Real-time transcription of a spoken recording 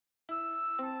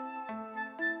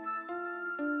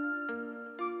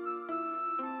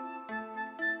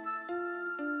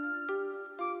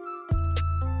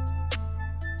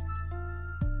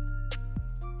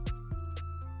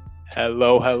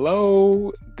Hello,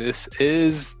 hello. This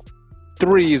is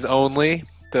Threes Only,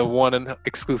 the one and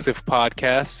exclusive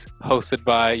podcast hosted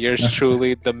by yours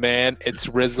truly, the man. It's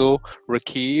Rizzle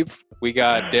Rakib. We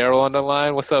got Daryl on the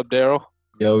line. What's up, Daryl?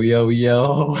 Yo. Yeah,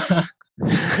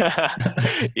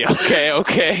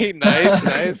 okay. Nice.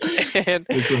 And,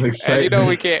 With some and you know,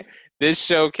 we excitement. can't, this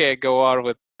show can't go on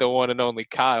with the one and only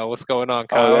Kyle. What's going on, Oh,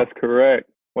 Kyle? that's correct.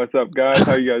 What's up, guys?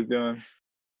 How you guys doing?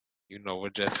 You know, we're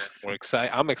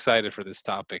excited. I'm excited for this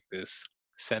topic. This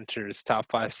centers, top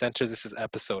 5 centers. This is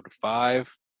episode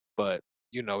 5, but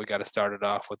you know, we got to start it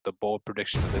off with the bold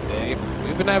prediction of the day.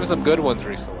 We've been having some good ones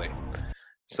recently,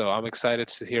 so I'm excited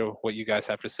to hear what you guys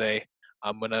have to say.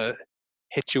 I'm gonna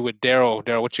hit you with Daryl.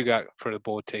 Daryl, what you got for the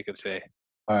bold take of today?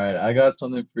 All right, I got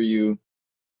something for you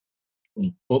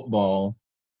from football.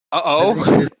 Uh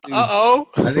oh.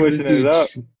 I think this Switching it up.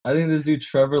 dude. I think this dude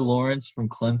Trevor Lawrence from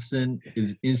Clemson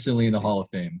is instantly in the Hall of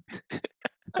Fame.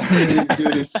 This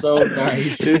dude is so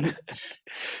nice.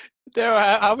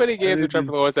 Daryl, how many games think of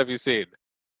Trevor Lawrence have you seen?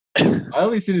 I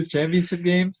only seen his championship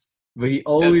games, but he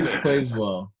always Yes, sir. plays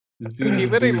well. This dude He is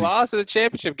a literally beast. lost in the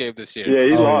championship game this year.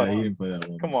 Yeah, he lost. Yeah, he didn't play that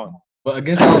well. Come on. But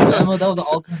against Alabama, that was the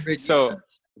ultimate great So-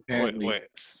 defense. Apparently. Wait.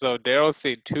 So Daryl's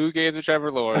seen 2 games with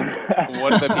Trevor Lawrence.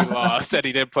 One of them he lost and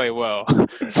he didn't play well.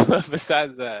 But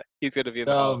besides that, he's going to be in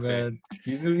the Hall No, of Fame. man.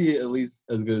 He's gonna be at least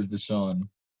as good as Deshaun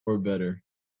or better.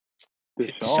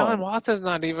 Deshaun Watson's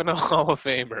not even a Hall of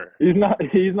Famer.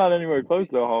 He's not anywhere close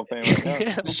to a Hall of Fame right now.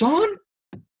 Yeah, Deshaun?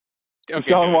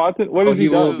 okay, Deshaun dude. Watson. What Oh, has he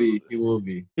will done? be. He will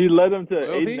be. He led them to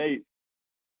Will he?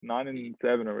 8-8,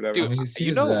 9-7 or whatever. Dude, I mean, his team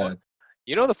you is know bad. what?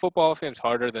 You know the Football Hall of Fame's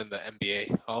harder than the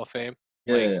NBA Hall of Fame?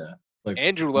 Yeah, like, yeah. It's like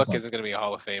Andrew Luck not- isn't going to be a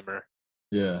Hall of Famer.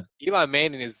 yeah. Eli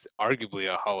Manning is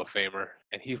arguably a Hall of Famer,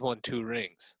 and he's won 2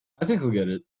 rings. I think he'll get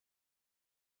it.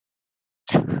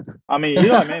 I mean,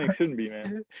 Eli Manning shouldn't be,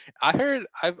 man. I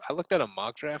looked at a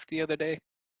mock draft the other day,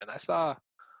 and I saw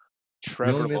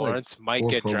Trevor made, like, Lawrence might 4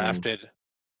 get Pro Bowls. drafted,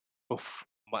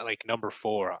 like number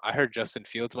 4. I heard Justin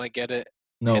Fields might get it.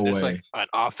 No and there's way. like an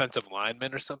offensive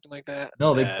lineman or something like that.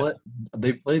 No, they that-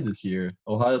 They played this year.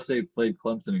 Ohio State played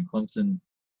Clemson, and Clemson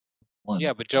won.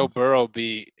 Yeah, but Joe Burrow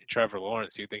beat Trevor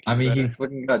Lawrence. You think? He's I mean, better? he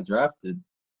fucking got drafted.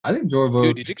 I think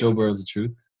Joe did you Burrow's the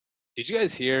truth. Did you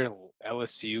guys hear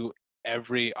LSU?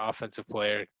 Every offensive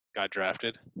player got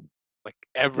drafted. Like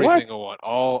every What? single one,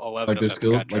 all 11 Like of their them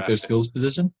skill, got like drafted. their skills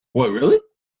position. What, really?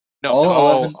 No, all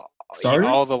all 11 starters?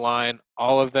 all the line,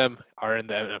 all of them are in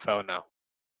the NFL now.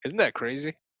 Isn't that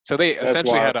crazy? So they That's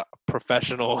essentially wild. had a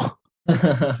professional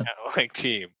That's like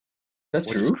team, which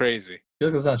true. is I crazy. feel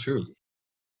like that's not true.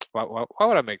 Why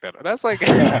would I make that? That's like,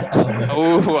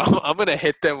 oh, I'm gonna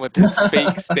hit them with this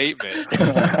fake statement.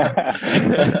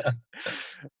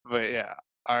 But yeah,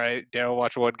 all right. Daryl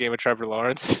watched one game of Trevor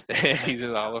Lawrence, and he's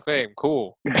in the Hall of Fame.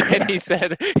 Cool. And he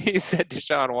said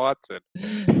Deshaun Watson.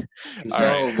 Deshaun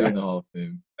right. will be in the Hall of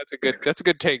Fame. That's a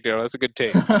good take, Daryl. That's a good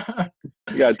take.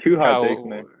 You got 2 hot takes,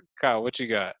 man. Kyle, what you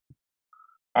got?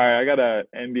 All right, I got a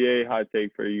NBA hot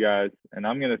take for you guys, and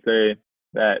I'm gonna say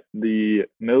that the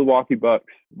Milwaukee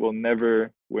Bucks will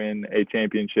never win a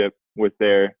championship with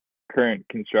their current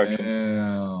construction.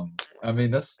 Damn. I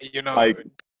mean, that's You know, Like,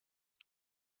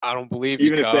 I don't believe you,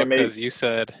 even if Kyle, they made- because you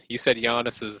said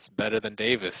Giannis is better than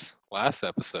Davis last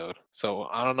episode. So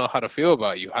I don't know how to feel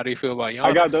about you. How do you feel about Giannis?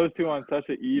 I got those 2 on such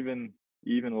an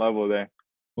even level there.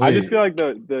 I just wait. feel like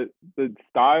the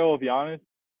style of Giannis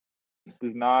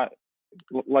does not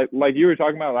like you were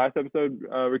talking about last episode,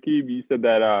 Rakib. You said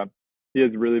that he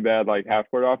has really bad like half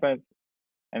court offense,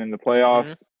 and in the playoffs,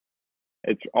 Mhm.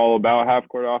 it's all about half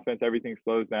court offense. Everything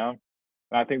slows down,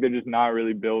 and I think they're just not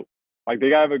really built. Like they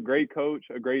have a great coach,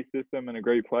 a great system, and a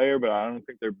great player, but I don't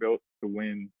think they're built to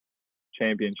win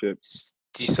championships.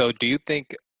 So do you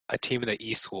think a team in the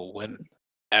East will win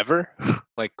ever?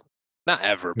 Like, not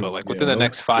ever, but like within the Yeah.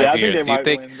 next 5 Yeah, I think years. they Do you might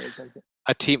think win. or something.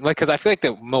 a team like, because I feel like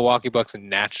the Milwaukee Bucks are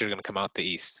naturally going to come out the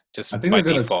East just I think by they're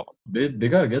gonna- default. They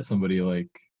gotta get somebody like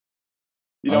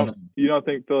You I don't don't you don't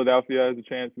think Philadelphia has a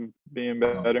chance of being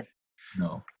better?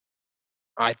 no.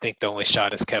 I think the only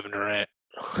shot is Kevin Durant.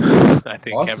 I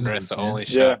think Boston Kevin Durant's has a the only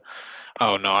chance. Yeah. shot.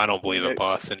 Oh no, I don't believe in It-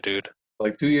 Boston, dude.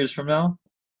 Like 2 years from now.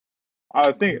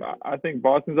 I think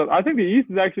Boston's up. I think the East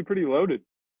is actually pretty loaded.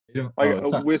 You don't- Like it's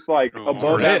not- with like Oh,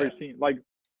 above really? average teams. Like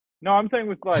no, I'm saying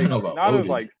with I like don't know about not loaded. of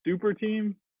like super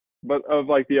teams, but of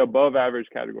like the above average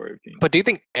category of teams. But do you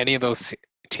think any of those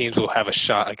teams will have a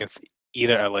shot against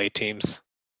either LA teams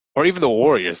or even the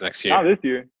Warriors next year? Not this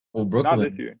year. well, Not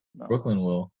this year. No. Brooklyn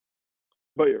will.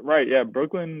 But right, yeah,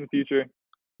 Brooklyn in the future.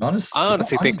 I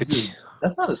honestly think that dude,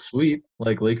 that's not a sweep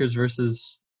like Lakers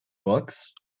versus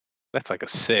Bucks. That's like a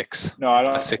 6. No, I A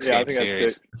don't. 6-game Yeah, I think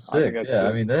series. that's 6. I think 6. that's Yeah, I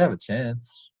 6. mean they have a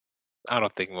chance, I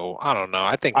don't think we'll. I don't know.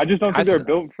 I think. I just don't think I they're s-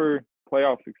 built for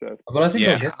playoff success. but I think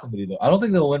they'll Yeah. get somebody though. I don't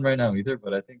think they'll win right now either,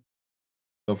 but I think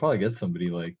they'll probably get somebody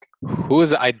like. Who is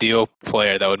the ideal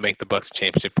player that would make the Bucks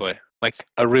championship play? Like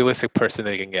a realistic person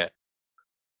they can get.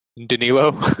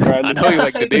 Danilo. I Bradley. know you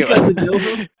like They Danilo. got Danilo?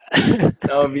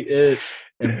 That would be it.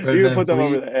 And Fred You can Van put them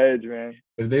over Fleet. the edge, man.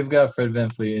 If they've got Fred Van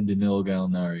Fleet and Danilo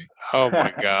Gallinari. Oh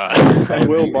my god. And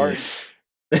Will be Barton.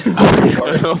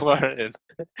 Will Barton.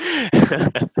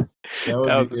 That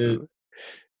would be it.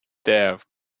 Damn.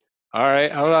 All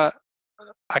right.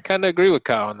 I kind of agree with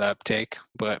Kyle on that take,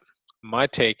 but my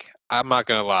take, I'm not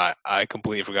gonna lie, I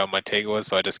completely forgot what my take was,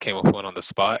 so I just came up with one on the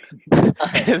spot.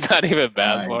 It's not even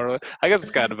basketball related. I guess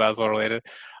it's kind of basketball related.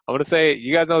 I'm gonna say,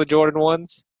 you guys know the Jordan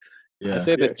ones? Yeah. I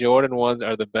say the Yeah. Jordan ones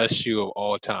are the best shoe of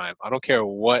all time. I don't care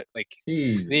what, like Jeez.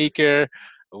 sneaker,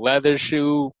 leather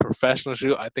shoe, professional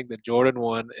shoe. I think the Jordan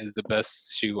one is the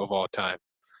best shoe of all time.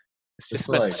 It's just It's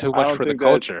meant like- too I much don't for the think that-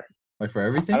 culture. Like for I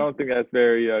everything? don't think that's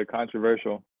very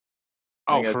controversial.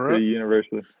 I Oh, think that's for pretty real?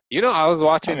 universal. You know, I was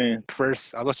watching I mean- I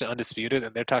was watching Undisputed,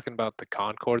 and they're talking about the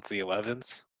Concords, the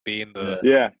 11s, being the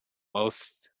Yeah.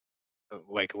 most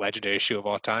like legendary shoe of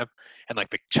all time, and like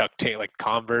the Chuck Taylor, like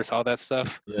Converse, all that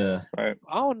stuff. Yeah. Right.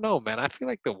 I don't know, man. I feel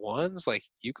like the ones, like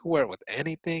you can wear it with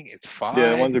anything. It's fine.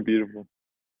 Yeah, the ones are beautiful.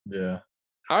 Yeah.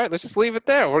 All right, let's just leave it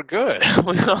there. We're good.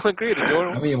 We all agree. The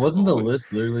Jordan. I mean, wasn't the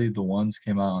list literally the ones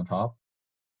came out on top?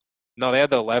 No, they had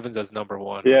the 11s as number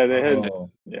one. Yeah, they had.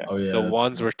 Oh, Yeah. oh yeah. The that's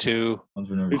ones true. were 2. Ones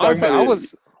were number You're two. talking Honestly, about I it-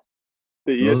 was.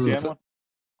 The Those- ESPN one.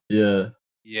 Yeah.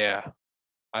 Yeah,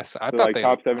 I So, thought like, they.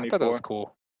 top I thought that was 74.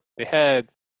 cool. They had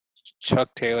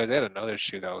Chuck Taylor. They had another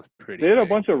shoe that was pretty. They had a big.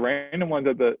 bunch of random ones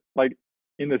at the like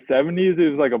in the 70s. It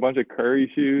was like a bunch of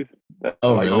Curry shoes. That,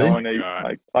 Oh, like, really? no one ate, God.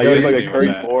 like Yeah, it was you like see a me with Curry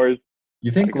that. fours.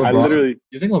 You think Like, I LeBron? literally.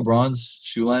 You think LeBron's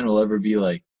shoe line will ever be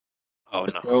like Oh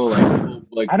just no. throw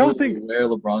like I don't will think- we wear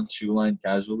LeBron's shoe line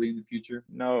casually in the future?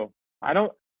 No, I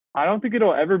don't think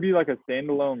it'll ever be like a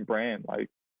standalone brand. Like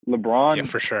LeBron, Yeah,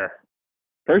 for sure.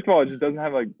 first of all, it just doesn't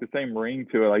have like the same ring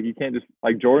to it. Like you can't just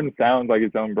like Jordan sounds like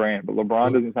its own brand, but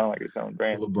LeBron doesn't sound like its own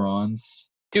brand. LeBron's.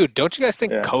 Dude, don't you guys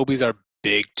think Yeah. Kobe's are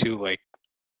big too? Like,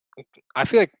 I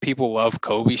feel like people love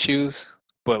Kobe shoes,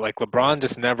 but like LeBron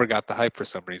just never got the hype for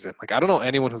some reason. Like, I don't know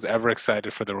anyone who's ever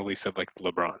excited for the release of like the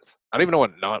LeBrons. I don't even know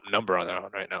what number on they're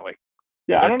on right now. Like,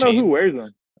 Yeah, I don't know 13? who wears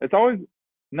them. It's always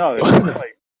no. It's always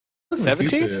like In the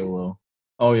 17? future it will.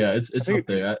 Oh yeah, it's think up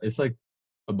there. It's like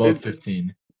above It's-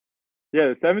 15. yeah,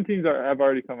 the 17s have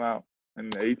already come out,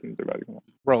 and the 18s are about to come out.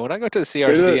 bro, when I go to the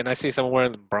CRC the- and I see someone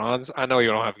wearing LeBrons, I know you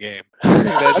don't have game. That's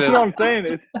That's what just, I'm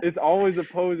saying. It's always the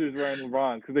posers wearing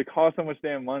LeBron because they cost so much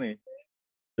damn money.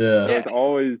 Yeah. So it's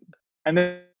always and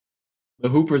then The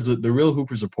hoopers, the real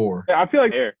hoopers are poor. I feel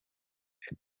like there.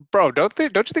 bro, don't you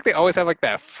think they always have like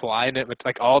that fly knit?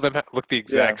 Like all of them look the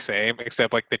exact same,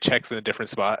 except like the checks in a different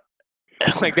spot.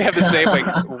 Like they have the same like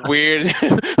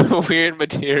weird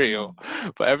material,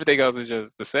 but everything else is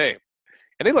just the same,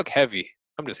 and they look heavy.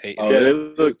 I'm just hating. Oh, Yeah, yeah. they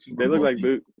look Super like bulky.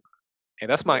 boots. Hey,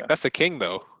 that's yeah. that's the king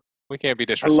though. We can't be I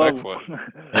love. disrespectful.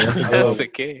 I That's love- the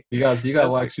king. You got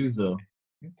That's wax shoes though.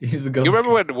 He's the go. You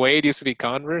remember when Wade used to be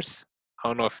Converse? I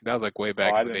don't know if that was like way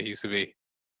back I in the day. didn't- He used to be. I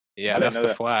Yeah, didn't that's know the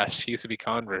that. Flash. He used to be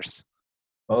Converse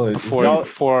Oh, is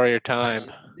before your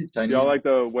time. Chinese? Y'all like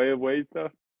the Way of Wade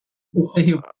stuff?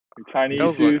 You- Chinese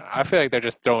Those shoes. look, I feel like they're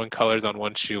just throwing colors on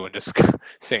one shoe and just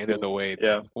saying they're the Wades.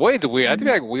 Yeah. Wade's weird. I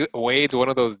feel like Wade's one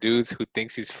of those dudes who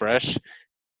thinks he's fresh,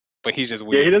 but he's just Yeah,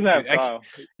 weird. he doesn't have Like, style.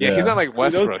 yeah, he's Yeah. not like See, those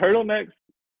Westbrook. turtlenecks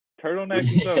and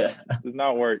stuff Yeah. does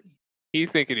not work.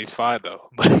 He's thinking he's fine though,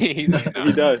 but he's like, nah.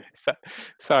 He does.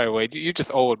 Sorry, Wade. You're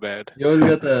just old, man. You always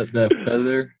got that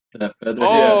feather. That feather.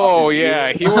 Oh Yeah.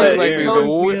 yeah, he wears like Yeah. these.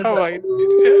 Oh, Weird, I'm yeah. like,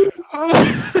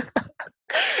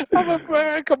 I'm like,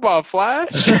 man, come on,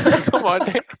 Flash. Come on,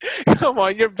 come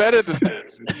on. You're better than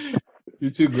this.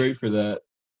 You're too great for that.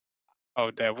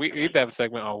 Oh damn, we need to have a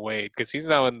segment on Wade because he's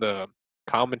now in the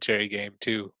commentary game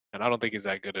too, and I don't think he's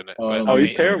that good in it. Oh, I But don't Oh, I'm he's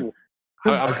hating. terrible.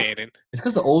 I'm hating. It's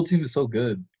because the old team is so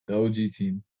good. The OG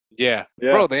team. Yeah.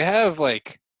 Yeah. Bro, they have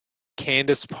like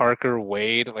Candace Parker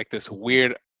Wade, like this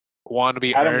weird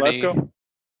wannabe Adam Ernie. Lesko?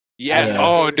 Yeah. Yeah.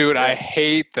 Oh, dude, I Yeah.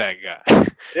 hate that guy.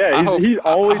 Yeah, I hope, he's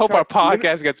always. I hope our trying-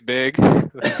 podcast gets big.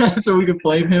 So we can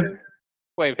flame him.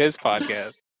 Blame his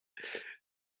podcast.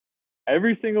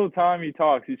 Every single time he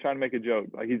talks, he's trying to make a joke.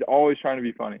 Like he's always trying to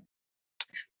be funny.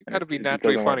 You gotta be It just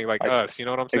naturally doesn't work. funny like Like, us. You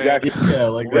know what I'm saying? Exactly. Yeah,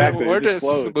 like Exactly. We're it just just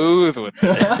flows. smooth with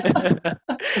it.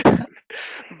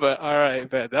 But all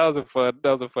right, man, that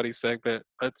was a funny segment.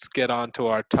 Let's get on to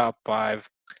our top 5.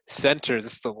 centers.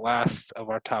 This is the last of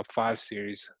our top 5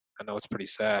 series. I know it's pretty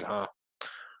sad, huh?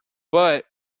 But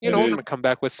It we're is. gonna come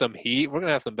back with some heat. We're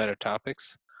gonna have some better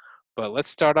topics. But let's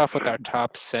start off with our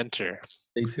top center.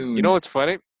 Stay tuned. You know what's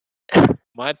funny?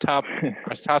 Our top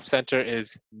center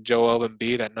is Joel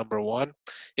Embiid at number 1.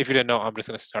 If you didn't know, I'm just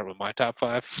gonna start with my top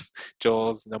 5.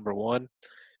 Joel's number 1.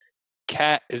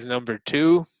 Cat is number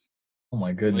 2. Oh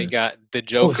my goodness. We got the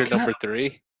Joker Cat? number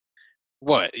 3.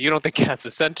 What? You don't think Cat's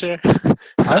a center?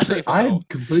 I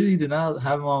completely did not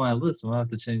have him on my list. I'm gonna have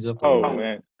to change up. Oh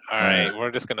man. All right,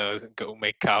 we're just gonna go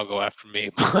make Kyle go after me.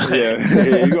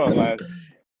 Yeah, you going last.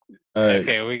 All right.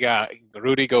 Okay, we got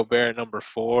Rudy Gobert at number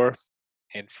 4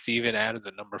 and Steven Adams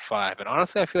at number 5. And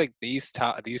honestly, I feel like these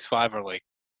 5 are like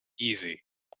easy.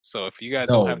 So if you guys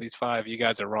don't have No. these 5, you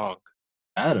guys are wrong.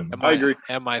 Adam. And I agree.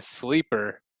 And my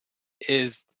sleeper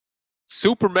is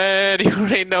Superman. You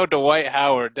already know Dwight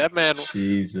Howard. That man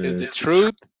Jesus. is the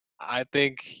truth. I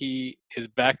think he is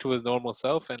back to his normal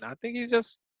self, and I think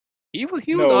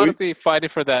he was honestly fighting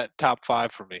for that top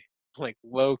 5 for me, like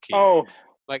low key. Oh,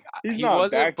 Like he's he not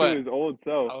wasn't, back but to his old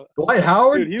self. Dwight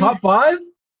Howard, Dude, he was- top 5?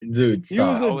 Dude, He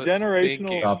stop. I was was a generational.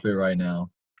 thinking- Stop it right now.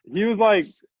 He was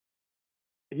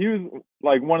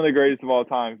like one of the greatest of all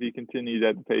time if he continued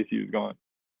at the pace he was going.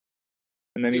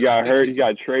 And then he Dude, I got think hurt. He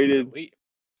got he's traded. elite.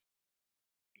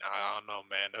 I don't know,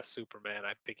 man. That's Superman.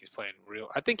 I think he's playing real.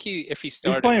 I think if he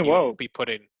started, playing he well. would be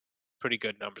putting pretty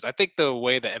good numbers. I think the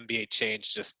way the NBA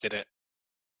changed just didn't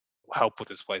help with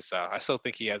his play style. I still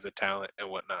think he has the talent and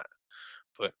whatnot.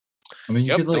 But I mean, you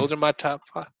yep, could like. those are my top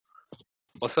 5.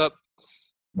 What's up?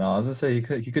 No, I was gonna say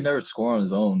he could never score on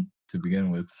his own to begin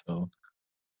with. So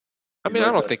I He's mean, I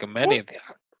like don't that. think of many of the.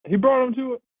 He brought them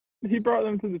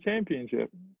to the championship.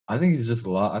 I think he's just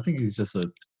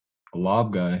a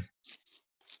lob guy.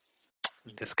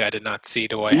 This guy did not see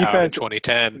Dwight Howard in Defense-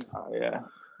 2010. Oh yeah.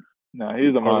 No, he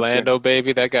was a monster. Orlando,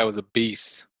 baby. That guy was a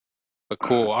beast. But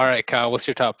cool. All right, Kyle, what's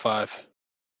your top 5?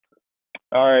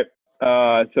 All right.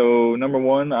 So number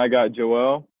 1, I got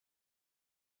Joel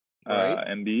Right.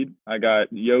 Embiid. I got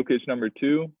Jokic number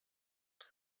 2.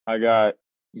 I got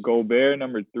Gobert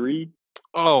number 3.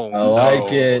 Oh, I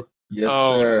like no. it. Yes,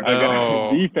 Oh, sir. I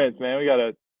got No. defense, man. We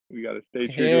gotta stay true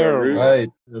to our Terrible. roots. Right.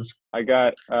 That's- I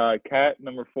got Cat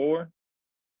number 4,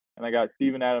 and I got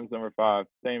Steven Adams number 5.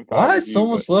 Same 5. Why as is you, so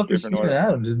but much love for different Steven order.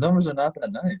 Adams? His numbers are not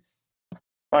that nice.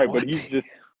 Right, What? but he's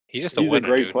He's a a winner,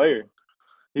 great dude. player.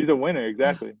 He's a winner,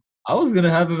 exactly. I was gonna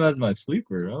have him as my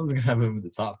sleeper. I was gonna have him in the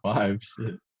top 5.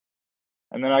 Shit.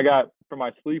 And then I got for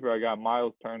my sleeper, I got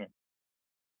Miles Turner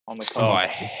on the Oh, I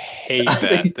Suns. hate I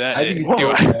that. think- That I think is, he's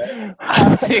dude, so I,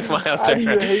 I think Miles How do you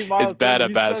Turner hate Miles is bad Turner? at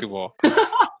He's such- basketball.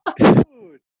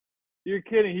 Dude, you're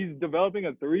kidding. He's developing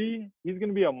a 3. He's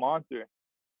gonna be a monster.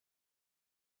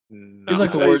 No, He's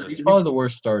like the Hey, worst. He's probably the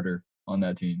worst starter on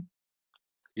that team.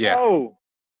 Yeah, Oh,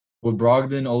 With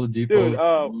Brogdon, Oladipo, Dude,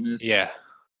 Sabonis. yeah.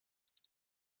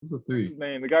 This is a what's 3. his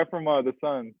name? The guy from the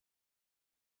Suns.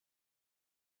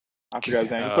 I forgot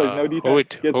his name. He plays no defense. Who we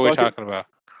gets who are we buckets talking about?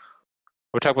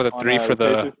 We're talking about the on, 3 for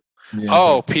the. Pacers. Yeah.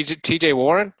 Oh, TJ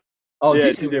Warren. Oh, yeah,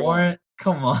 TJ TJ Warren.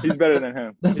 Come on. He's better than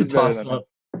him. That's a He's better toss than him. up.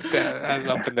 That's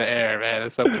up in the air, man.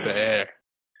 That's up in the air.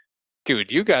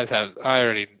 Dude, you guys have. I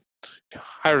already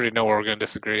know where we're gonna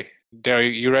disagree.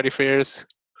 Derry, you ready for yours?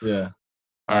 Yeah.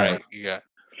 All All right, right. you got.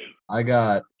 I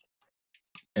got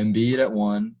Embiid at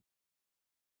 1,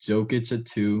 Jokic at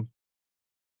 2,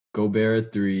 Gobert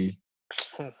at 3,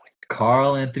 Oh my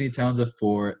Carl Anthony Towns at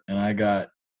 4, and I got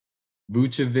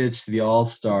Vucevic, the All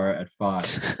Star, at 5.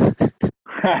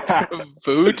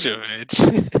 Vucevic.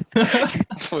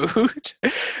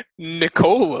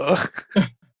 Nikola.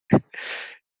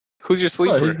 Who's your Oh,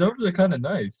 sleeper? his numbers are kind of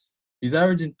nice. He's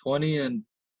averaging 20 and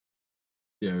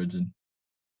 11.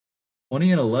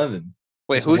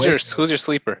 Wait, He's who's way- your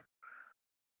sleeper?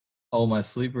 Oh, my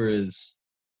sleeper is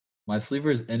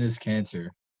Enes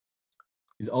Cancer.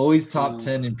 He's always top Ooh.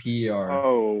 10 in PER.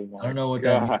 Oh I my don't know what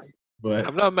that God. means, but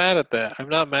I'm not mad at that. I'm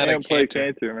not mad Can't at play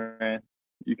Cantor. Cancer, man.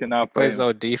 You cannot play Plays him.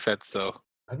 no defense though.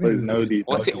 I think plays this no is-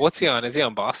 defense. What's he on? Is he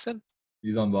on Boston?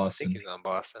 He's on I Boston. think he's on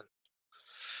Boston.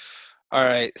 All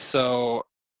right. So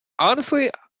honestly,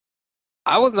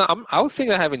 I was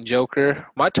thinking of having Joker.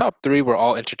 My top 3 were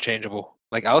all interchangeable.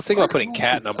 Like I was thinking about putting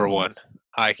Cat number 1.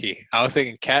 High key. I was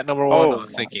thinking Cat number 1. Oh I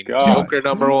was my thinking God. Joker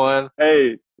number 1.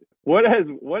 Hey, what has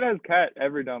Cat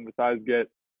ever done besides get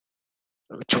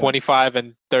 25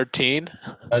 and 13.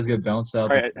 Guys get bounced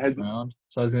out Alright, the first round.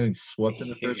 So I was getting swept in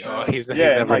the first round. He's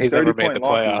Yeah, never like he's never 30 made the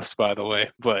point losses. playoffs, by the way.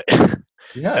 But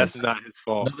Yeah, that's not his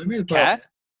fault. No, they made the playoffs. Cat?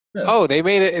 Yeah. Oh, they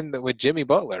made it with Jimmy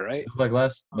Butler, right? It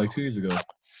was like 2 years ago.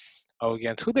 Oh,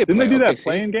 against who they Didn't play? they do that OKC?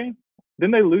 playing game?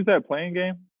 didn't they lose that playing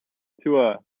game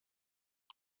to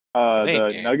Playing the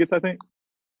game? Nuggets? I think.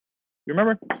 You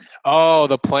remember? Oh,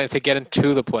 the play to get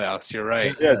into the playoffs. You're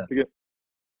right. Yeah.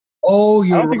 Oh, I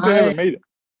you're don't think they ever right. made it.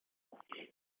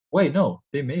 Wait, no,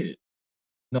 they made it.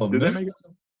 No, Did they make it?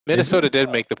 Minnesota did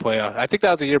make the playoffs. I think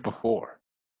that was the year before.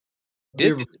 Year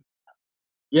Did before.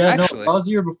 Yeah, Actually. no, that was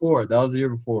the year before. That was the year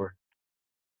before.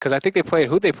 because I think they played.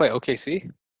 Who'd they play? OKC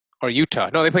or Utah?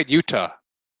 No, they played Utah.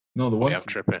 No, the Wait, one I'm seed.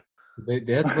 tripping.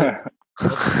 They had to play.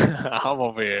 I'm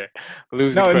over here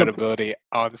losing No, in the- credibility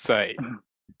on site.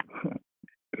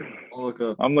 I'll look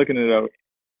up. I'm looking it up.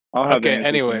 I'll have the Okay, answer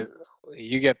anyway, soon.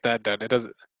 you get that done. It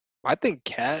doesn't. I think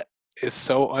Cat is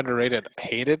so underrated,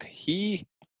 hated. He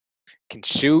can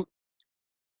shoot.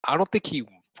 I don't think he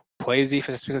plays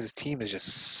defense because his team is just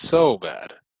so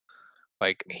bad.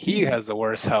 Like he has the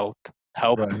worst help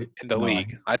Right. in the No,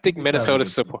 league. I think he's having a Minnesota's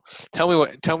good support.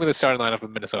 Tell me the starting lineup of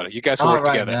Minnesota. You guys who Not work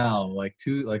right together. now, like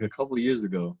a couple years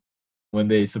ago, when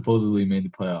they supposedly made the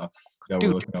playoffs. That we're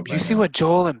Dude, looking up do you right see now. what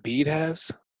Joel Embiid has?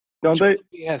 Don't Joel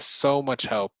they? Embiid has so much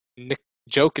help. Nick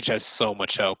Jokic has so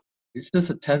much help. He's just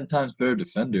a 10 times better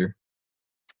defender.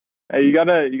 Hey, you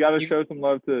gotta You- show some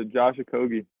love to Josh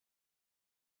Okogie.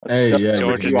 Hey, yeah,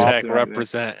 Georgia you Tech Austin right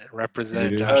there. represent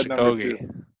Dude. Josh Number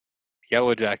Okogie.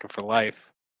 Yellow Jacket for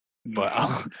life. But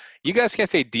Mm. you guys can't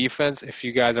say defense if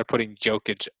you guys are putting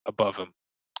Jokic above him.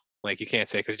 Like you can't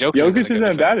say because Jokic, Jokic isn't a good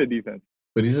isn't bad defender. at defense.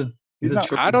 But he's He's a not-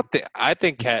 triple. I don't think. I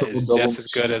think Cat is Triple-double just as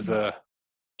good as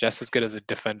machine. a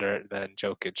defender than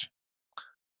Jokic,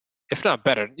 if not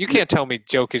better. You can't tell me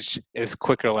Jokic is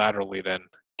quicker laterally than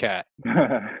Cat.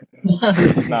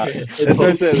 It's not. Especially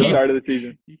at the start of the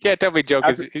season. You can't tell me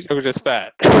Jokic is just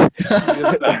fat.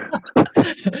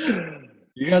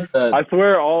 You got that. I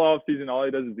swear, all off season, all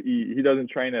he does is eat. He doesn't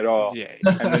train at all. Yeah,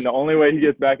 And then the only way he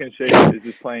gets back in shape is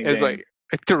just playing it's games.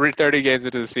 like 30 games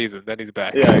into the season, then he's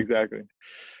back. Yeah, exactly.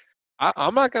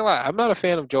 I'm not gonna lie. I'm not a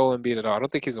fan of Joel Embiid at all. I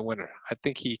don't think he's a winner. I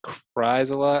think he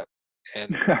cries a lot,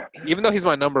 and even though he's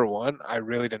my number one, I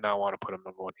really did not want to put him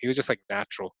number one. He was just like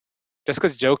natural. Just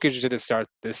because Jokic didn't start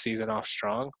this season off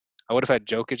strong, I would have had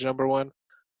Jokic number one.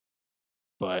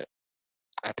 But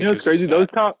I think You know he what's was just crazy?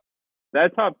 fat.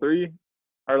 That top three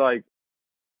are like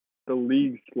the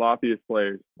league's sloppiest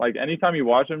players. Like anytime you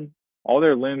watch them, all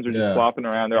their limbs are Yeah. just flopping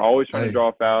around. They're always trying to Hey.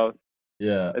 draw fouls.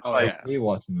 Yeah. It's Oh, like yeah. I hate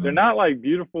watching them. they're not like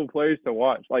beautiful players to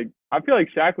watch. Like I feel like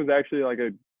Shaq was actually like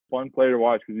a fun player to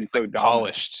watch because he's so Like dominant.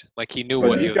 polished. Like he knew But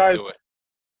what he these was guys- doing.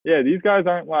 Yeah, these guys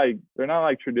aren't like they're not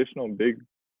like traditional big.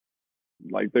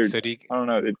 Like they're So I don't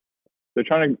know. They're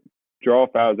trying to draw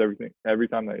fouls every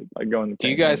time they like go in the. do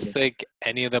you paint and guys everything. think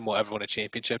any of them will ever win a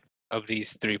championship of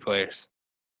these three players?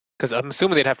 Because I'm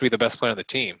assuming they'd have to be the best player on the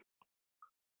team.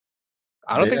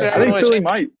 I don't They think have they're to. ever I going think to Philly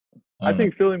championship. might. I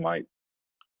think Philly might.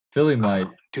 Philly might.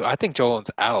 Dude, I think Joel's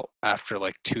out after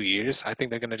like 2 years. I think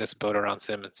they're going to just build around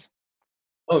Simmons.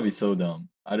 That would be so dumb.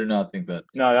 I do not think that's.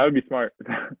 No, that would be smart.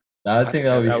 I think think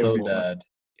that would be that would so be fun. bad.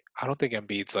 I don't think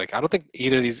Embiid's like. I don't think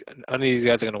none of these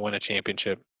guys are going to win a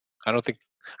championship.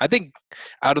 I think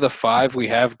out of the five we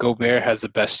have, Gobert has the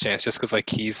best chance just because like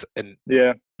he's an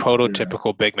Yeah.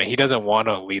 prototypical big man. He doesn't want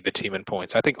to lead the team in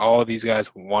points. I think all of these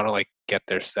guys want to like get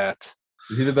their stats.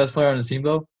 Is he the best player on the team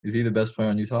though? Is he the best player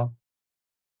on Utah?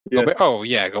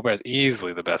 Yeah. Gobert is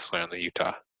easily the best player on the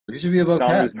Utah. He should be above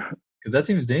Cat Donovan- because that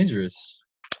team is dangerous.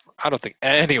 I don't think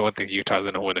anyone thinks Utah's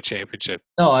going to win a championship.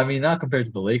 No, I mean not compared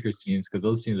to the Lakers teams because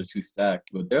those teams are too stacked.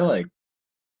 But they're like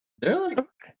probably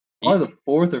the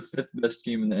fourth or fifth best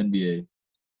team in the NBA.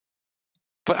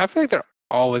 But I feel like they're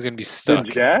always going to be The stuck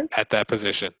Jazz? at that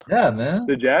position. Yeah, man.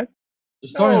 The Jazz? They're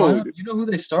starting No, lineup. dude. You know who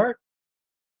they start?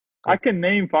 I can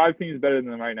name 5 teams better than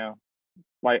them right now.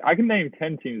 Like I can name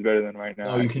 10 teams better than right now.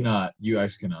 No, you actually. cannot. You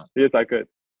actually cannot. Yes, I could.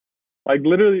 Like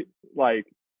literally, like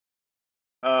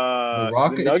The the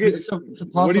Rockets. Nuggets. It's a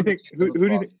toss What do you up think? between Who the do you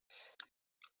think? Rockets.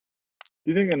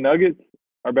 Do you think the Nuggets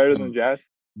are better than No. the Jazz?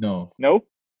 No, Nope.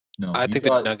 no. I You think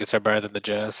got- the Nuggets are better than the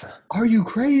Jazz. Are you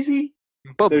crazy?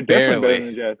 But They're definitely better than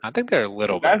barely. the Jazz. I think they're a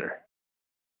little That's- better.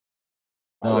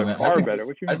 Oh, they're man. far I think, better.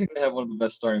 What you I mean? think they have one of the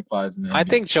best starting fives in the I NBA.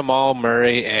 think Jamal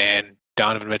Murray and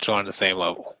Donovan Mitchell are on the same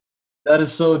level. That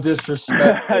is so disrespectful.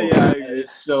 Yeah, I That agree.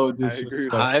 is so agree with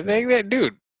disrespectful. that. I think that,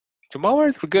 dude, Jamal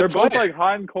Murray's a good They're both fighter. like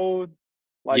hot and cold,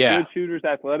 like Yeah. good shooters,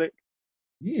 athletic.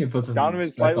 You need to put some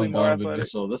Donovan's respect slightly on more Donovan athletic.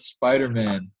 Mitchell. That's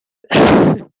Spider-Man.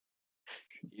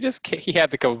 You just can't, he had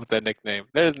to come up with that nickname.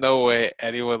 There's no way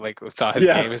anyone like saw his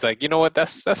Yeah. game. He's like, you know what?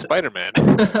 That's Spider Man.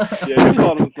 Yeah, you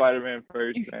called him Spider-Man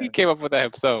first, he man. came up with that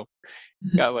himself.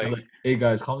 Got like Like, hey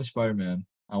guys, call me Spider-Man.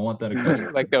 I want that to catch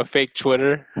on. like the fake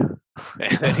Twitter, and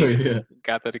then he Oh, just yeah.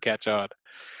 got that to catch on.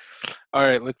 All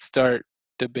right, let's start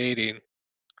debating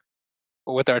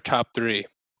with our top three.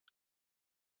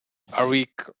 Are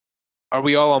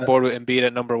we all on board with Embiid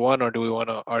at number one, or do we want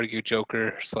to argue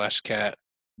Joker/Cat?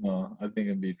 No, I think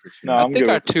Embiid for sure. No, I I'm think good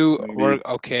our with two Embiid. were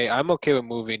okay. I'm okay with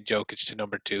moving Jokic to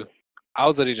number two. I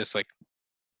was literally just like,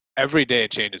 every day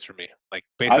it changes for me. Like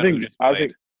based on who just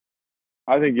played.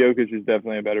 I think Jokic is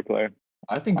definitely a better player.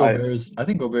 I think Gobert's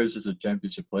just a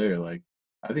championship player. Like,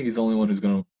 I think he's the only one who's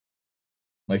gonna,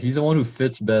 like, he's the one who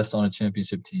fits best on a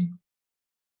championship team.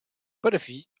 But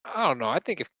I don't know. I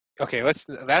think that's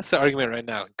the argument right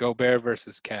now. Gobert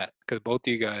versus Cat, because both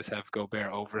of you guys have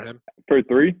Gobert over him. For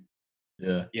three?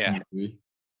 Yeah. Yeah. I agree.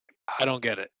 I don't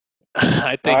get it.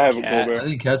 I think I have Cat, Gobert. I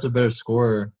think Cat's a better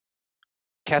scorer.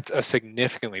 Cat's a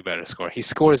significantly better scorer. He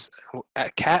scores.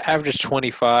 Cat averages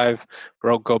 25.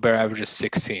 Gobert averages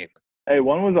 16. Hey,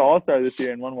 one was an All-Star this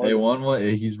year and one Hey, wasn't. one what?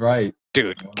 He's right.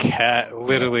 Dude, Cat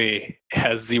literally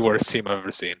has the worst team I've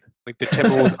ever seen. Like the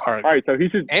Timberwolves are. All right, so he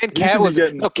should. And he Cat should was be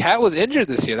getting, Cat was injured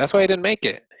this year. That's why he didn't make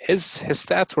it. His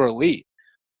stats were elite.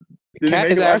 Did he Cat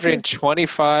make is it last averaging year?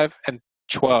 25 and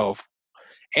 12,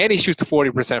 and he shoots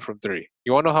 40% from three.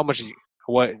 You want to know how much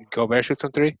what Gobert shoots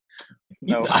from three?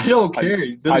 No, I don't care.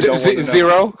 He I doesn't- don't wanna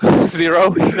know.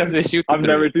 Zero. He doesn't shoot. The I've three.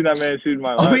 never seen that man shoot in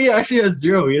my Oh, life. he actually has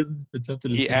 0. He hasn't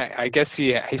attempted He, it. I guess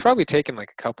he's probably taken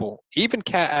like a couple. Even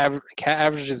Cat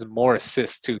averages more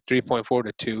assists too, 3.4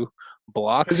 to 2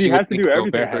 blocks. Because he You has would to think do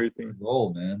everything Gobert for has, his team.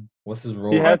 Role, man. What's his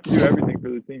role? He has to do What? everything for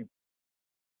the team.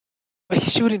 but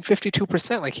he's shooting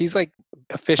 52%. Like he's like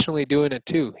efficiently doing it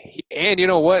too. And you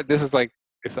know what? This is like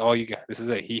it's all you got. This is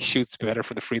it. He shoots better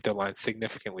for the free throw line,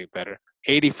 significantly better.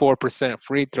 84%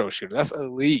 free throw shooter. That's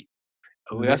elite.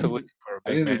 That's elite for a I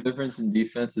big think the man. difference in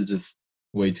defense is just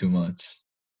way too much.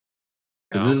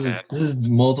 No, Because man. this is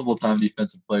multiple time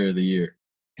defensive player of the year.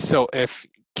 So if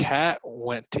Cat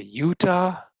went to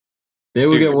Utah, They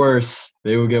would Dude. get worse.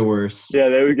 They would get worse. Yeah,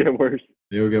 they would get worse.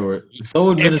 They would get worse. So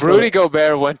would if Minnesota. Rudy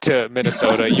Gobert went to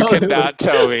Minnesota, you No, cannot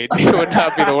tell me it would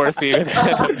not be the worst team in the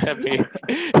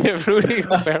NBA. If Rudy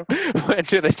Gobert went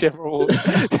to the Timberwolves,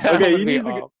 that Okay, would he be needs a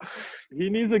good- awful. He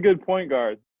needs a good point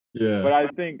guard, Yeah. but I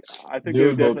think They they would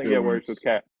would both definitely get get worse worse. with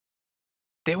Cat.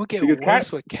 They would get Because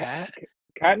worse with Cat.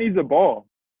 Cat needs the ball,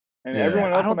 and Yeah.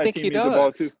 everyone I else on don't that think team he needs the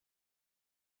ball too. does.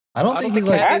 I don't I think don't he's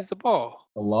think like Cat needs the ball.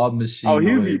 a lob machine. Oh,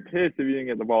 he would the be way- pissed if he didn't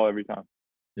get the ball every time.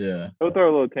 Yeah. He'll throw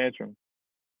a little tantrum.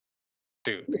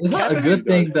 Dude, It's not a Cat- good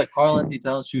thing that Karl Anthony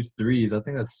Towns shoots threes. I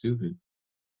think that's stupid.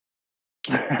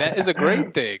 that is a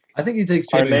great thing. I think he takes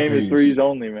too Our many name is threes. threes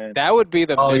only, man. That would be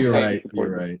the Oh, you're missing. right.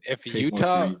 You're right. If Take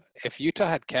more Utah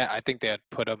had Cat, I think they'd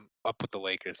put him up with the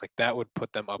Lakers. Like that would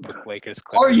put them up with Lakers.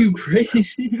 Are you Clippers.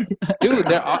 crazy? Dude,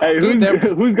 they're Hey, they're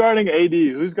who's guarding AD?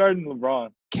 Who's guarding LeBron?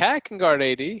 Cat can guard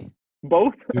AD.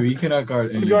 Both? Dude, he cannot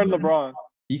guard Who's guarding anyone. LeBron?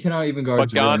 He cannot even guard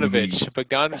Joel Bogdanovich. Embiid.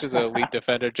 Bogdanovich is an elite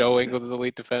defender. Joe Ingles is an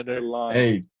elite The defender. line.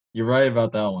 Hey, you're right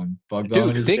about that one.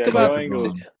 Bogdanovich think is about- classic Joe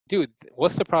wrong. Dude,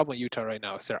 what's the problem with Utah right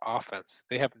now? It's their offense.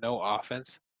 They have no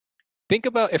offense. Think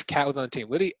about if Cat was on the team.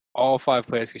 Literally, all 5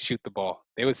 players could shoot the ball.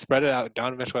 They would spread it out.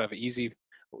 Donovan Mitchell would have an easy.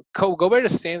 Gobert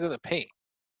just stands in the paint.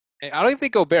 And I don't even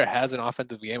think Gobert has an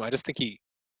offensive game. I just think he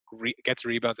gets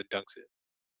rebounds and dunks it.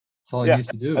 That's all he Yeah, needs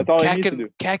to do. That's all he needs to do.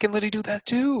 Cat can literally do that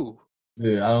too.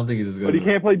 Dude, I don't think he's as good. But he as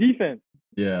can't play defense.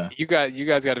 Yeah. You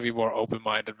guys got to be more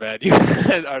open-minded, man. You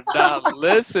guys are not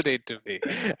listening to me.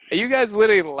 You guys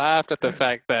literally laughed at the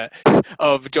fact that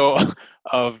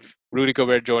of Rudy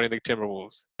Gobert joining the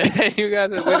Timberwolves, and you guys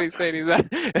are literally saying he's not.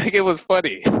 Like it was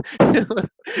funny. We can't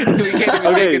even take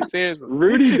Okay, it seriously.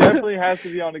 Rudy definitely has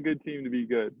to be on a good team to be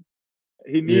good.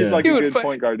 He needs Yeah. like Dude, a good but-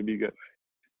 point guard to be good.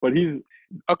 But he's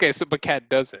Okay, so but Cat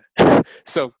doesn't.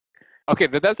 So, okay,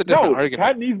 but that's a different no. argument.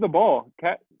 Cat needs the ball.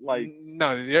 Cat like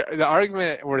No, the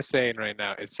argument we're saying right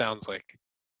now, it sounds like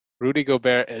Rudy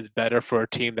Gobert is better for a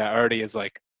team that already is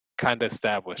like kind of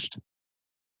established.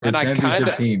 For And a I championship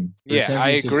kinda- team. For a Yeah, I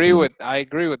championship agree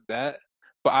team. with that.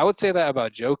 But I would say that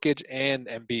about Jokic and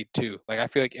Embiid too. Like I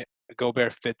feel like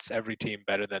Gobert fits every team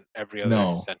better than every other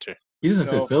No. center. He doesn't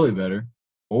No. fit Philly better.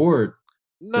 Or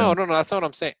No, that's not what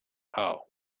I'm saying. Oh,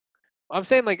 I'm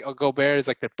saying like Gobert is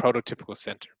like the prototypical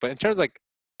center. But in terms like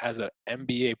as an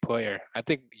NBA player, I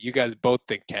think you guys both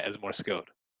think Cat is more skilled.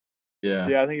 yeah.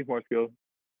 yeah, I think he's more skilled.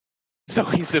 So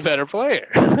he's a better player.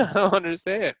 I don't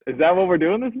understand. Is that what we're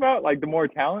doing this about? Like the more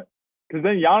talent? Because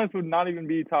then Giannis would not even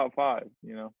be top 5.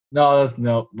 You know,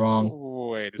 No, wrong.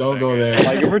 Wait a Don't second. go there.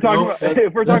 like if we're talking Nope, about that-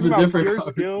 if we're that's talking a about different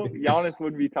pure skill, conversation. Giannis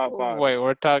would be top 5. Wait,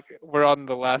 we're on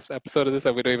the last episode of this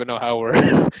and we don't even know how we're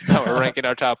how we're ranking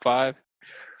our top 5.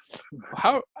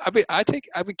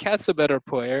 Cat's a better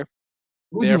player,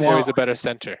 Who would you therefore he's want? a better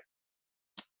center.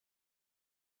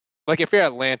 Like if you're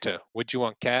Atlanta, would you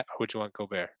want Cat or would you want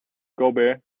Gobert?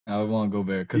 Gobert. I would want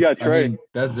Gobert You got because I Trey. mean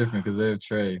that's different because they have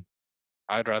Trey.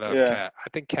 I'd rather have Yeah. Cat. I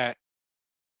think Cat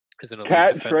is an elite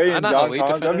Cat, defender. Trey, and Not John elite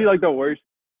Collins. That'd be defender. like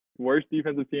the worst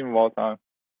defensive team of all time.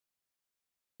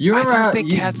 You I remember don't how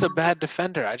think Cat's a bad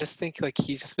defender. I just think like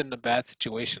he's just been in a bad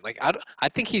situation. Like I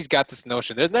think he's got this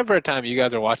notion. There's never a time you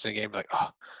guys are watching a game like, oh,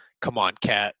 come on,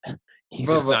 Cat. He's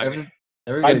bro, just but not. I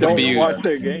everybody's don't abused. watch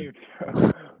their games.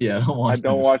 Yeah, I don't watch. I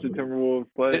don't them. watch the Timberwolves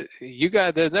play. You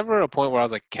guys, there's never a point where I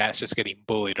was like, Cat's just getting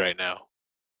bullied right now.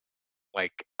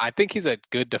 Like I think he's a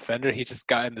good defender. He's just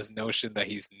gotten this notion that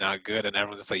he's not good, and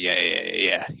everyone's just like,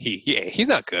 yeah. He's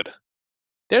not good.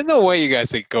 There's no way you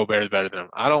guys think Gobert is better than him.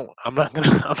 I'm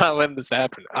not letting this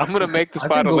happen. I'm gonna make this I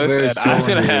think final list, Gobert and is so I'm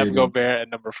gonna have underrated. Gobert at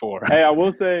number 4. Hey, I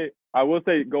will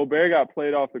say Gobert got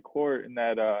played off the court in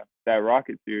that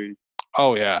Rocket series.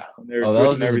 Oh yeah, When they were Oh, that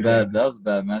was switching just everything. that was a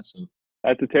bad matchup.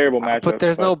 That's a terrible matchup. but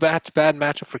there's no bad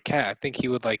matchup for Cat. I think he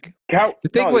would like. Cat. The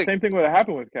thing No, with- the same thing would have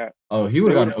happened with Cat. Oh, he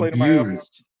would have would've gotten played him right off.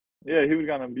 abused. Yeah, he would have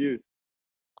gotten abused.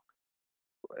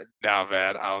 No,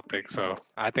 man, I don't think so.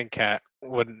 I think Cat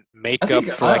would make I up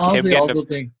think for I like him honestly getting. also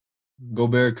think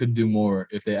Gobert could do more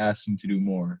if they asked him to do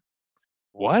more.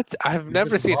 What? I've He's never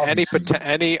just seen any Robinson.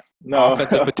 any No.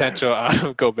 offensive potential out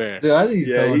of Gobert. Dude, I think he's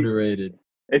Yeah, so he- underrated.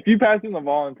 If you passed him the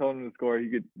ball and told him to score, he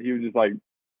would just like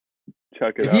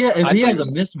chuck it If up. he I has a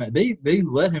mismatch, they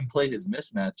let him play his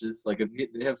mismatches. Like if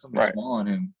they have somebody Right. small on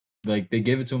him, like they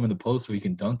give it to him in the post so he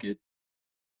can dunk it.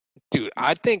 Dude,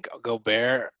 I think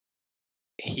Gobert,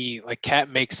 Cat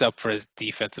makes up for his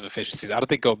defensive efficiencies. I don't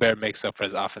think Gobert makes up for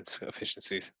his offensive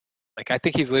efficiencies. Like I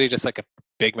think he's literally just like a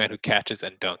big man who catches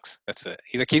and dunks. That's it.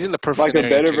 He's in the perfect Like a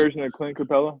scenario better too. version of Clint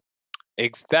Capella.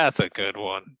 That's a good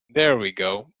one. There we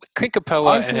go. Clint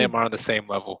Capella and Honestly, him are on the same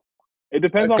level. It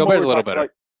depends on Gobert's what a we're little talking. better. Like,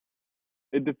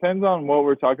 it depends on what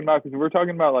we're talking about because we're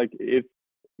talking about like if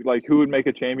like who would make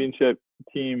a championship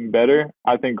team better.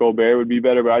 I think Gobert would be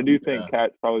better, but I do think Yeah.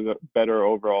 Cat's probably the better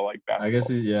overall like basketball. I guess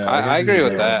yeah. I guess agree he's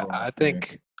with a that. overall I player.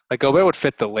 think like Gobert would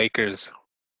fit the Lakers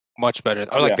much better,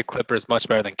 or like Yeah. the Clippers much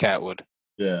better than Cat would.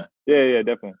 Yeah. Yeah,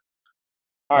 definitely.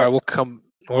 All All right, right.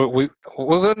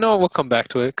 we'll come back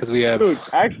to it because we have. Dude,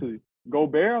 actually,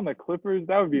 Gobert on the Clippers,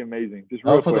 that would be amazing. Just I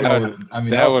real would put quick. them That over. I mean,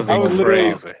 that would put be them over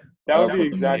literally- top. crazy. That I'll would be put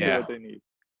them exactly over. what they need.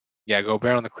 Yeah,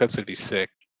 Gobert on the Clips would be sick.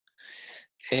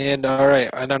 And all right,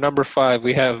 and our number 5,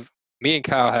 we have me and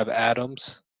Kyle have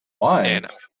Adams Why? and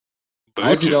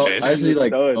I actually Vucevic.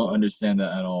 Stud. don't understand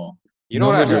that at all. You know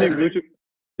what I numbers You are- heard? think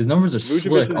His numbers are Vucevic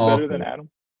slick is off better it. than Adam?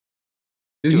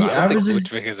 Dude, Dude, he I don't think averages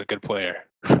Vucevic is a good player.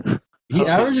 he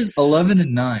averages 11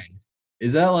 and 9.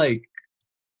 Is that like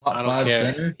top I don't 5 care.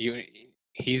 center? You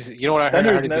know what I heard?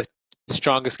 I heard Center's he's the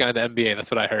strongest guy in the NBA. That's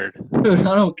what I heard. Dude,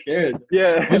 I don't care.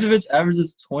 Yeah. Vucevic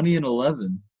averages 20 and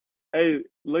 11. Hey,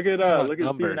 look It's at all about Steven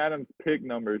numbers. Adams' pick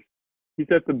numbers. He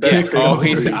set the best Yeah. pick Oh,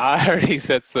 numbers. I heard he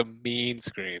set some mean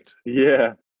screens.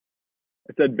 Yeah.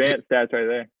 It's advanced stats right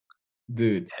there.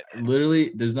 Dude,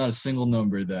 literally, there's not a single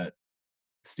number that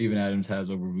Steven Adams has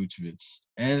over Vucevic.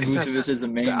 And It's not- Vucevic is the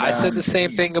main guy. I said on the his same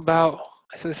team.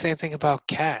 thing about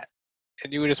Cat,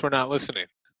 and you just were not listening.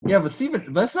 Yeah, but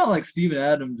that's not like Steven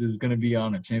Adams is going to be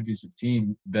on a championship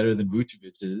team better than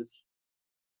Vucevic is.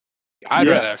 I'd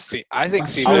Yeah. rather have seen. I think I'm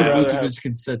Steven sure I'd Adams. rather Vucevic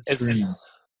can set is-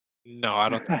 screens. No, I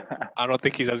don't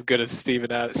think he's as good as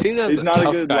Steven Adams. Steven Adams He's is a not a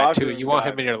tough good guy locker too. room You want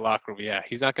guy. him in your locker room. Yeah,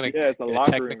 he's not gonna Yeah, it's a get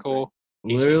locker room technical.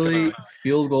 He's just Literally, gonna-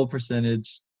 field goal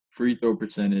percentage, free throw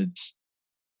percentage,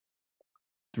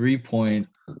 3-point,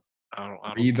 I don't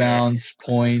care. rebounds,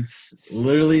 points.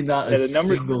 Literally not Yeah, a the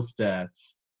numbers- single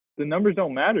stats. The numbers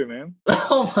don't matter, man.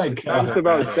 Oh my It's not just god.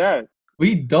 about stats.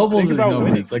 We doubled Think his about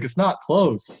numbers. winning. Like it's not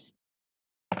close.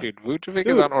 Dude, Vucevic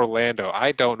is Dude. on Orlando.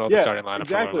 I don't know the Yeah, starting lineup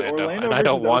exactly. for Orlando, Orlando and I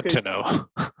don't versus want to OKC. know.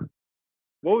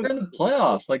 What was They're in the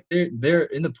playoffs. Like they're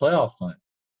in the playoff hunt.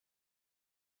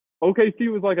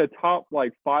 OKC was like a top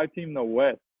like 5 team in the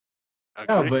West.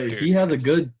 Yeah, Agreed, but dude. he has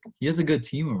It's- a good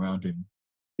team around him.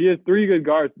 He has 3 good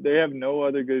guards. They have no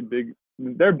other good big.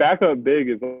 Their backup big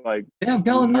is like They have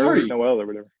Nerlens Gallinari. Noel or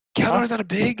whatever. Gallinari's not a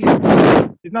big.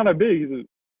 He's not a big. He's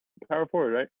a power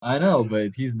forward, right? I know,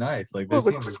 but he's nice. Like their Well,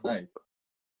 team looks- is nice.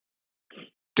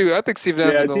 Dude, I think Steven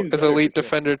Yeah, Adams it seems is an better for elite sure.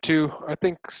 defender too. I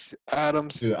think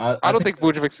Adams. Dude, I don't think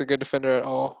Vucevic's a good defender at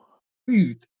all.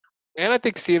 dude, And I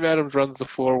think Steven Adams runs the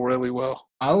floor really well.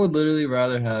 I would literally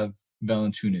rather have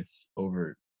Valanciunas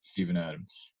over Steven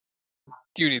Adams.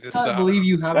 Do you need this? I can't believe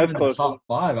you have him That's in the close. top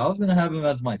 5. I was gonna have him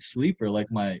as my sleeper, like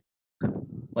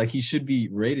he should be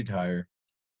rated higher.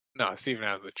 No, Steven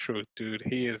Adams, the truth, dude.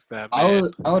 He is that I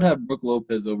man. would have Brooke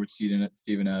Lopez over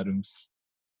Steven Adams.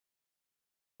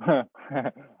 I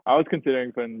was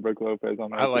considering putting Brook Lopez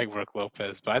on. I there. like Brook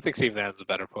Lopez, but I think Steven Adams is a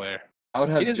better player. I would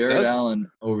have just Jared does- Allen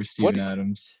over Steven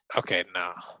Adams. Okay,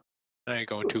 nah. Now you're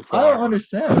going too I far. don't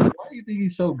understand. Why do you think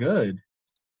he's so good?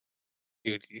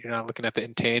 Dude, you're not looking at the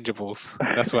intangibles.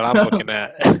 That's what I'm looking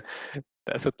at.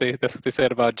 That's what they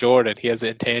said about Jordan. He has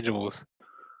the intangibles.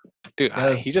 Dude,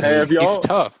 Yes. he just Hey, if he's y'all-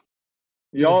 tough.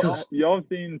 Y'all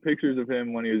seen pictures of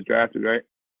him when he was drafted, right?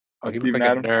 Oh, he Steven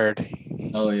looked like Adams? a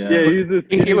nerd. Oh yeah. Yeah, he's this.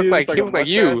 He looked like a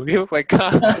you. He looked like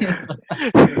Kyle.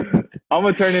 mustache. I'm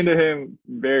gonna turn into him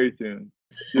very soon.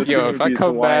 You'll see Yo, him if with I these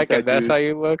come Hawaiian back and that's how tattoos.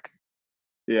 you look,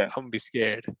 Yeah, I'm gonna be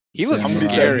scared. He I'm looks gonna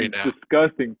be scary setting now.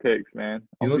 disgusting picks, man. He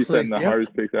I'm gonna be looks setting like- the Yep.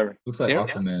 hardest picks ever. Looks like There-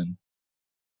 Aquaman.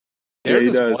 There was he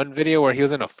this does. one video where he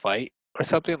was in a fight or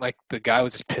something. Like the guy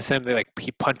was just pissing him.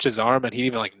 He punched his arm and he didn't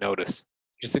even like notice.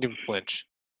 He just didn't even flinch.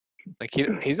 Like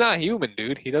he's not human,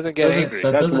 dude. He doesn't get angry.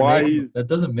 That's why that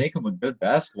doesn't make him a good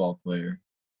basketball player.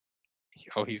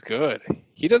 Oh, he's good.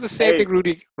 He does the same Hey. thing.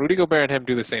 Rudy Gobert and him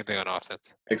do the same thing on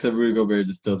offense. Except Rudy Gobert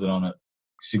just does it on a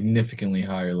significantly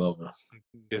higher level.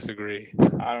 Disagree.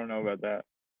 I don't know about that.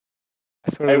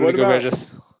 I swear Hey, Rudy what Gobert about-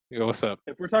 just. Yo, what's up?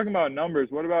 If we're talking about numbers,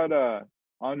 what about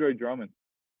Andre Drummond?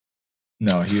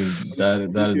 No, he was that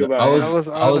What do you is. feel about I him? was I was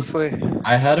I was honestly.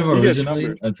 I had him He gets originally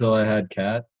numbers. until I had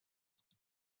Cat.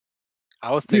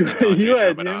 I was You, thinking Andre you had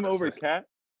Drummond, him honestly. over Cat?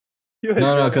 You had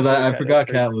No, Drummond because over I forgot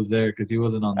That's Cat was there because he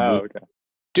wasn't on the crazy. Oh, list. okay.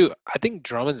 Dude, I think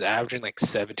Drummond's averaging like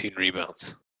 17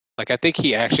 rebounds. Like I think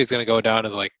he actually is gonna go down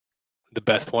as like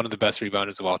one of the best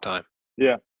rebounders of all time.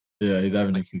 Yeah, he's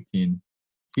averaging 15.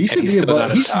 He should he's be still above.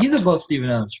 not a top He's above Steven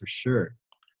Adams for sure.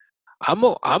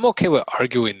 I'm okay with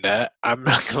arguing that. I'm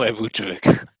not gonna let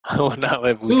Vucevic. I will not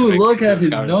let Vucevic. Dude, look into at this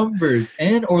his conversation. numbers.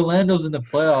 And Orlando's in the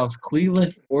playoffs.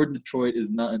 Cleveland or Detroit is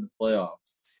not in the playoffs.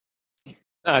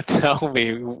 Tell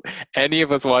me, any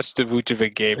of us watched the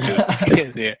Vucevic game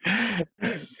this year.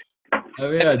 I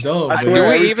mean, I don't. I but swear Do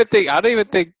every- we even think? I don't even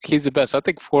think he's the best. I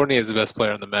think Fournier is the best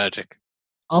player on the Magic.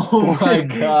 Oh my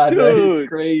God, that is Dude.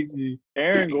 crazy.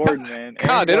 Aaron Gordon, man. God,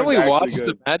 Aaron didn't we Gordon's watch actually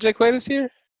the good. Magic play this year?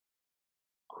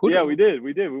 Yeah, we did.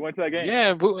 We went to that game. Yeah,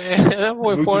 and that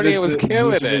boy Fournier was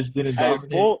killing it. Vucevic didn't Hey,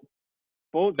 dominate.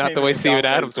 Bolt Not came the in way and Steven dominated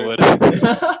Adams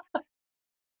first.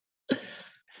 would.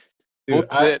 Dude,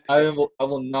 Bolt's it. I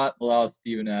will not allow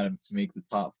Steven Adams to make the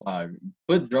top 5.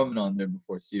 Put Drummond on there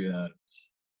before Steven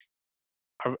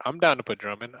Adams. I'm down to put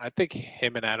Drummond. I think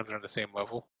him and Adams are on the same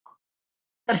level.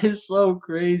 That is so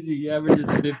crazy. He averages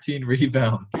 15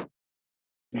 rebounds.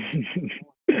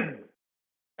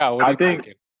 Kyle, what are I you think-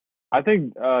 thinking? I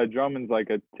think Drummond's like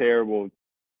a terrible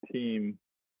team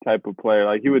type of player.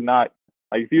 Like he would not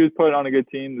like if he was put on a good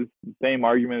team. This the same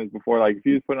argument as before. Like if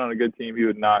he was put on a good team, he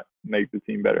would not make the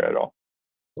team better at all.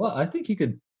 Well, I think he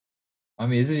could. I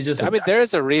mean, isn't he just? I mean, there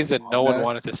is a reason no one Okay.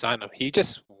 wanted to sign him. He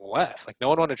just left. Like no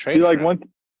one wanted to trade He for like him.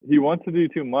 he wants to do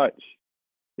too much.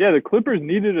 Yeah, the Clippers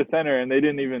needed a center and they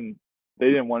didn't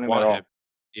want him Want at all. him.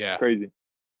 Yeah, Crazy.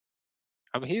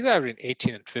 I mean he's averaging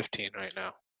 18 and 15 right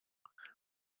now.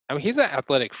 I mean he's an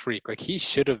athletic freak. Like he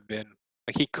should have been.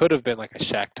 Like he could have been like a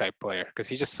Shaq type player because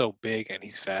he's just so big and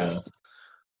he's fast.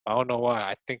 I don't know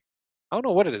why. I don't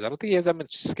know what it is. I don't think he has that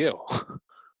much skill.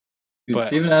 Dude, but-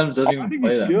 Steven Adams doesn't I even think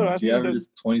play he's that good. I much. He think he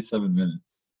averages 27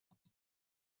 minutes.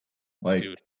 Like,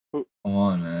 Dude, come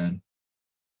on, man.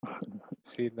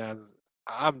 Steven Adams.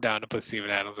 I'm down to put Steven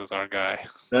Adams as our guy.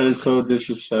 That is so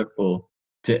disrespectful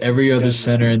to every other Yeah.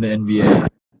 center in the NBA.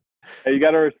 Hey, you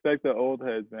gotta respect the old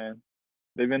heads, man.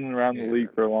 They've been around the Yeah.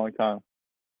 league for a long time.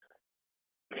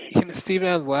 Steven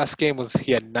Adams' last game was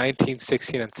he had 19,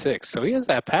 16, and 6. So he has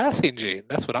that passing gene.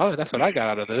 That's what I got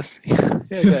out of this. He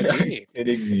has that gene.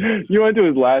 Kidding me. You went to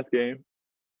his last game.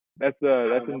 That's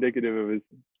indicative of his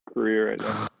career right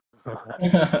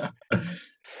there.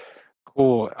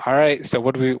 Cool. All right. So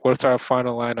what's our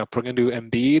final lineup? We're gonna do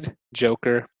Embiid,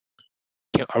 Joker.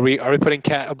 Are we putting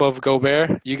Cat above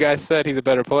Gobert? You guys said he's a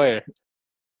better player.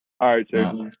 All right, sure.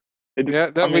 Uh,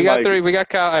 Yeah, I we mean, got like- 3. We got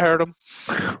Cal. I heard him.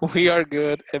 We are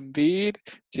good. Embiid,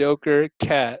 Joker,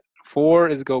 Cat. 4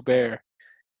 is Gobert.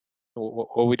 What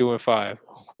are we doing? 5.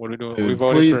 What are we doing? we Dude,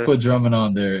 voted please for. put Drummond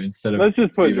on there instead of Let's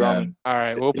just put Steven Drummond. Adams. All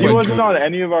right, we'll He put. Put wasn't Drummond. on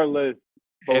any of our lists.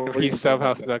 but And we're he gonna put somehow him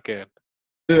on stuck in.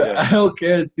 Dude, Yeah. I don't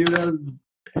care. Steven Adams,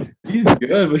 he's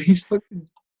good, but he's fucking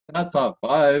not top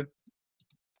 5.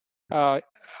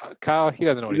 Kyle, he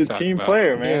doesn't know what He's he's a talking team about.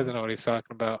 player, He man. doesn't know what he's talking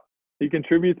about. there. He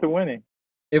contributes to winning.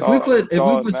 If all- we put that's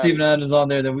all that Steven matters. Adams on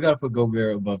there, then we gotta put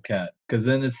Gobert above Cat because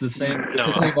then it's the same. It's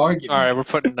the No. same argument. All right, we're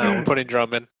putting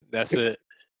Drummond. That's it.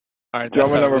 All right,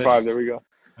 that's Drummond our number 5. list. There we go.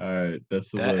 All right,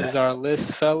 that's the That list. is our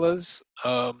list, fellas.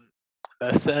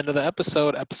 That's the end of the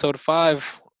episode. Episode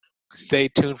 5. Stay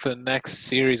tuned for the next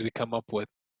series we come up with.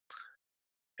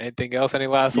 Anything else? Any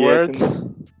last Yeah, words?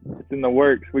 it's It's in the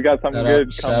works. We got something Shout out,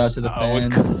 good shout coming. out to the Oh,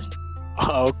 fans.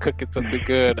 Oh, cooking something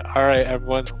good. All right,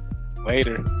 everyone.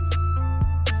 Later.